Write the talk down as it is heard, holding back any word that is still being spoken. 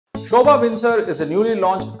Sobha Windsor is a newly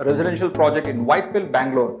launched residential project in Whitefield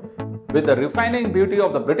Bengaluru. With the refining beauty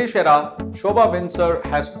of the British era, Sobha Windsor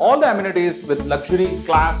has all the amenities with luxury,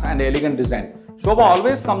 class and elegant design. Sobha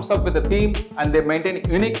always comes up with a theme and they maintain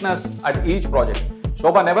uniqueness at each project.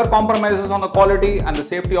 Sobha never compromises on the quality and the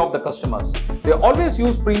safety of the customers. They always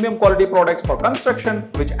use premium quality products for construction,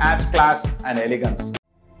 which adds class and elegance.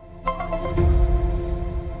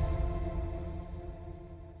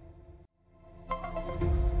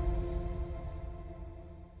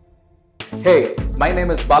 Hey, my name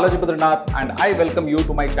is Balaji Badranath and I welcome you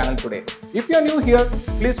to my channel today. If you are new here,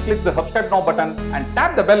 please click the subscribe now button and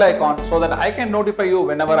tap the bell icon so that I can notify you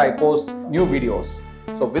whenever I post new videos.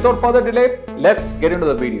 So without further delay, let's get into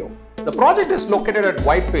the video. The project is located at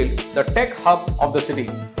Whitefield, the tech hub of the city.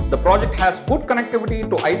 The project has good connectivity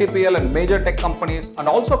to ITPL and major tech companies and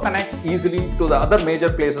also connects easily to the other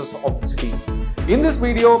major places of the city. In this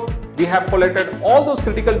video, we have collected all those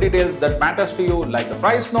critical details that matters to you, like the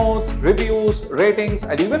price notes, reviews, ratings,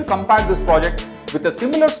 and even compared this project with a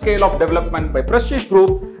similar scale of development by Prestige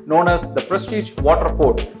Group known as the Prestige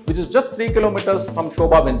Waterford, which is just 3 kilometers from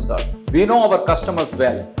Sobha Windsor. We know our customers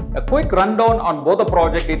well. A quick rundown on both the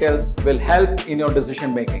project details will help in your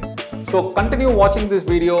decision making. So continue watching this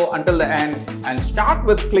video until the end and start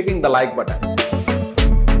with clicking the like button.